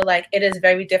I feel like it is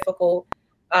very difficult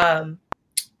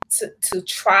to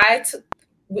try to.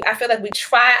 I feel like we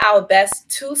try our best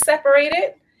to separate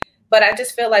it, but I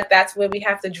just feel like that's where we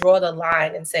have to draw the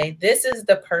line and say, this is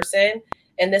the person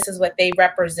and this is what they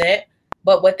represent.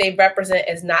 But what they represent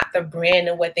is not the brand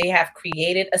and what they have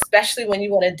created, especially when you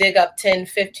want to dig up 10,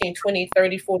 15, 20,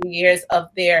 30, 40 years of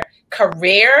their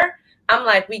career. I'm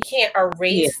like, we can't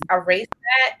erase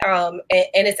that. And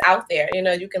it's out there. You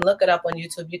know, you can look it up on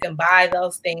YouTube. You can buy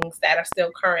those things that are still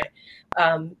current.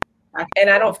 And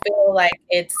I don't feel like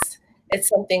it's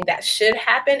something that should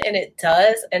happen, and it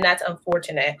does. And that's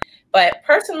unfortunate. But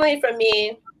personally, for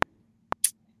me,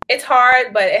 it's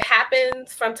hard, but it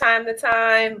happens from time to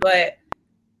time. But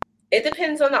it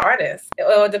depends on the artist,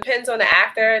 or it depends on the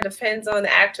actor, it depends on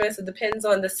the actress, it depends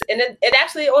on it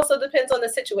actually also depends on the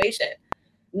situation.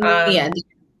 Yeah.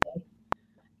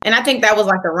 And I think that was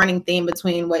like a running theme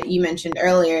between what you mentioned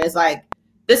earlier, is like,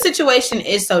 the situation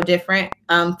is so different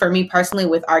for me personally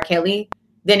with R. Kelly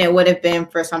than it would have been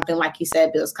for something like you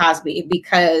said, Bill Cosby,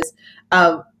 because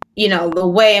of, you know, the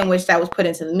way in which that was put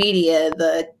into the media,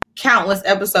 the countless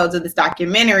episodes of this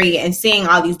documentary, and seeing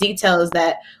all these details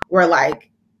that were like,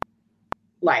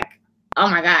 oh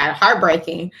my God,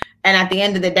 heartbreaking. And at the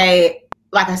end of the day,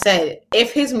 like I said,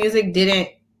 if his music didn't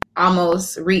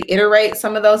almost reiterate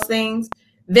some of those things,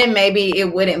 then maybe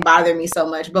it wouldn't bother me so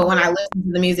much. But when I listen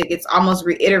to the music, it's almost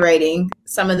reiterating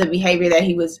some of the behavior that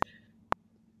he was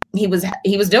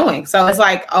doing. So it's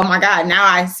like, oh my God, now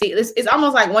I see this. It's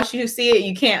almost like once you see it,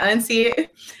 you can't unsee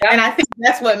it. Yeah. And I think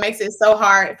that's what makes it so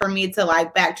hard for me to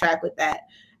like backtrack with that.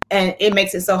 And it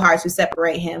makes it so hard to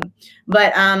separate him.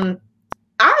 But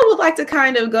I would like to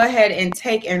kind of go ahead and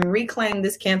take and reclaim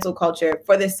this cancel culture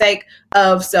for the sake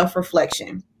of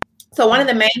self-reflection. So one of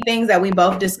the main things that we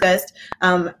both discussed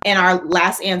in our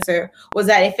last answer was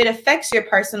that if it affects your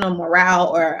personal morale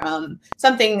or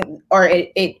something, or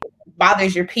it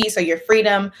bothers your peace or your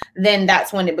freedom, then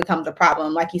that's when it becomes a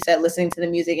problem. Like you said, listening to the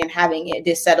music and having it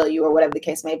dissettle you, or whatever the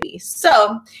case may be.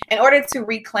 So in order to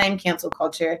reclaim cancel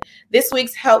culture, this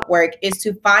week's help work is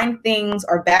to find things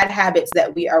or bad habits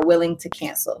that we are willing to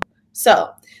cancel. So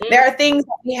there are things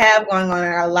that we have going on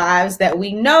in our lives that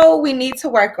we know we need to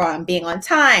work on: being on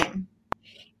time,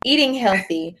 eating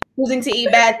healthy, choosing to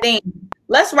eat bad things.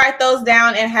 Let's write those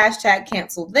down and hashtag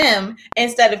cancel them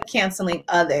instead of canceling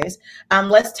others.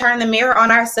 Let's turn the mirror on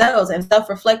ourselves and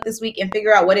self-reflect this week and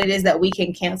figure out what it is that we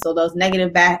can cancel, those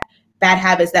negative bad bad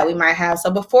habits that we might have.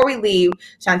 So before we leave,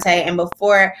 Shantae, and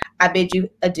before I bid you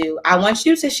adieu, I want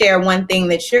you to share one thing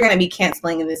that you're going to be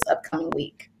canceling in this upcoming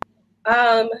week.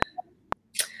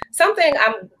 Something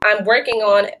I'm working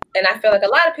on, and I feel like a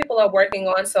lot of people are working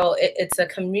on, so it's a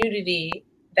community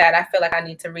that I feel like I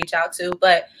need to reach out to.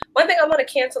 But one thing I want to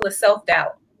cancel is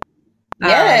self-doubt.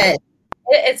 Yes.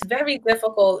 It's very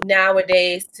difficult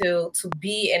nowadays to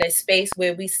be in a space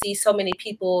where we see so many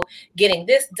people getting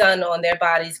this done on their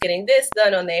bodies, getting this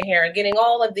done on their hair, getting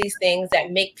all of these things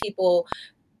that make people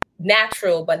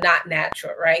natural but not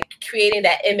natural, right? Creating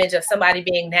that image of somebody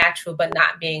being natural but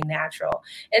not being natural.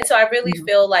 And so I really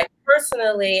feel like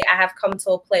personally I have come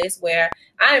to a place where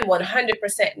I am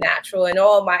 100% natural in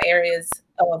all my areas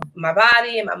of my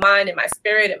body and my mind and my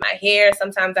spirit and my hair.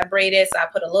 Sometimes I braid it, so I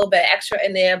put a little bit extra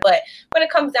in there. But when it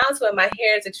comes down to it, my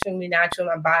hair is extremely natural.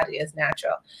 My body is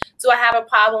natural. Do I have a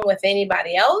problem with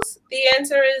anybody else? The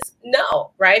answer is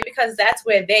no, right? Because that's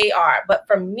where they are. But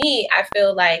for me, I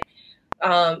feel like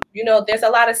there's a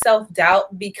lot of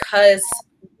self-doubt because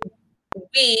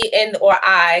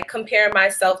I compare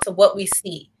myself to what we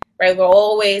see, right? We're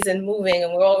always in moving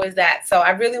and we're always that. So I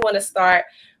really want to start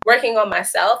working on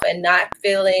myself and not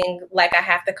feeling like I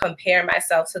have to compare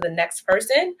myself to the next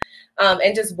person,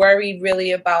 and just worry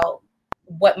really about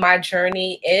what my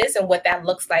journey is and what that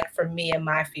looks like for me in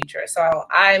my future. So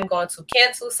I'm going to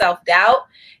cancel self-doubt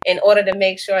in order to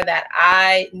make sure that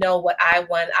I know what I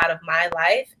want out of my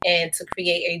life and to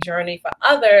create a journey for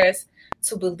others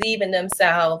to believe in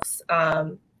themselves,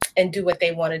 and do what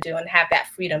they want to do and have that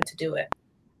freedom to do it.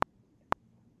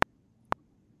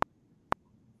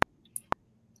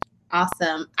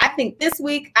 Awesome. I think this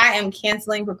week I am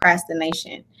canceling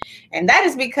procrastination. And that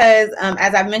is because,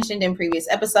 as I've mentioned in previous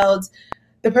episodes,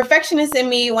 the perfectionist in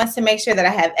me wants to make sure that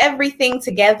I have everything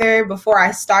together before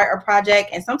I start a project.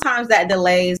 And sometimes that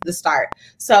delays the start.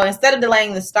 So instead of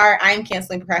delaying the start, I am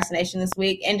canceling procrastination this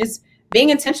week and just being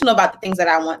intentional about the things that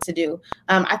I want to do.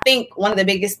 I think one of the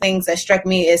biggest things that struck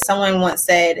me is someone once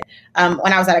said,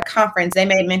 when I was at a conference, they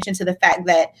made mention to the fact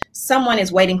that someone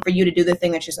is waiting for you to do the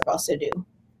thing that you're supposed to do.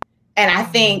 And I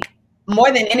think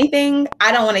more than anything,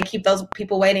 I don't want to keep those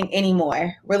people waiting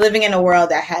anymore. We're living in a world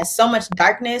that has so much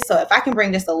darkness. So if I can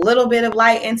bring just a little bit of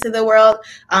light into the world,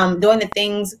 doing the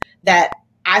things that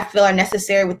I feel are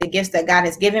necessary with the gifts that God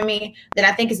has given me, then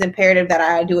I think it's imperative that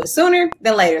I do it sooner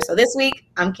than later. So this week,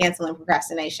 I'm canceling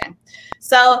procrastination.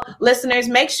 So listeners,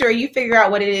 make sure you figure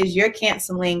out what it is you're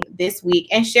canceling this week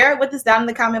and share it with us down in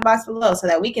the comment box below so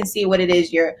that we can see what it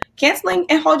is you're canceling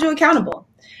and hold you accountable.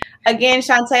 Again,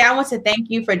 Shantae, I want to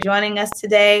thank you for joining us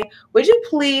today. Would you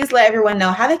please let everyone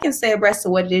know how they can stay abreast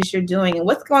of what it is you're doing and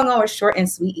what's going on with Short and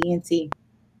Sweet ENT?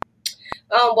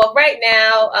 Well, right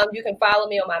now, you can follow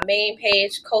me on my main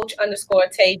page,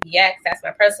 Coach_TayDX. That's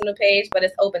my personal page, but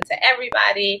it's open to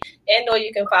everybody. And or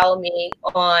you can follow me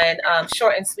on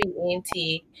Short and Sweet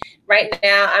ENT. Right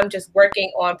now, I'm just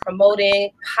working on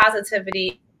promoting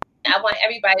positivity. I want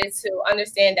everybody to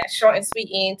understand that Short and Sweet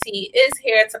ENT is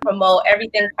here to promote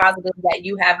everything positive that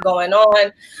you have going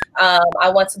on. I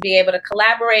want to be able to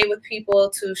collaborate with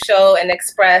people to show and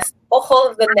express all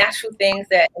of the natural things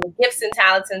and the gifts and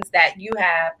talents that you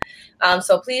have.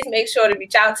 So please make sure to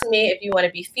reach out to me if you want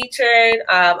to be featured.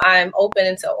 I'm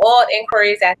open to all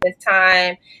inquiries at this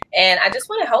time. And I just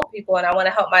want to help people, and I want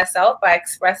to help myself by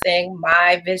expressing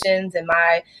my visions and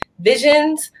my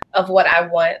visions of what I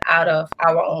want out of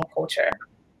our own culture.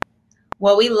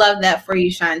 Well, we love that for you,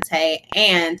 Shantae.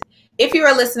 And if you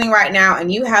are listening right now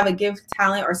and you have a gift,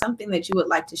 talent, or something that you would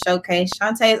like to showcase,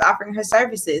 Shantae is offering her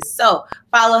services. So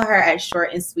follow her at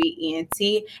Short and Sweet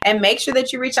ENT and make sure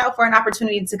that you reach out for an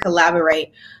opportunity to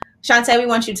collaborate. Shantae, we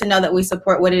want you to know that we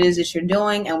support what it is that you're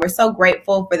doing, and we're so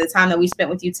grateful for the time that we spent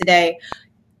with you today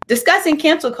discussing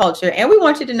cancel culture. And we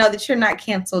want you to know that you're not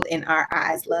canceled in our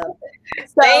eyes, love.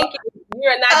 So, thank you.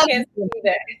 You're not canceled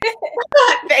either.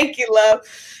 Thank you, love.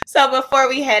 So before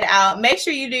we head out, make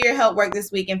sure you do your help work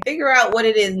this week and figure out what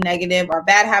it is negative or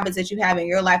bad habits that you have in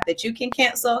your life that you can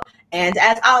cancel. And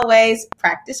as always,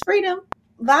 practice freedom.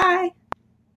 Bye.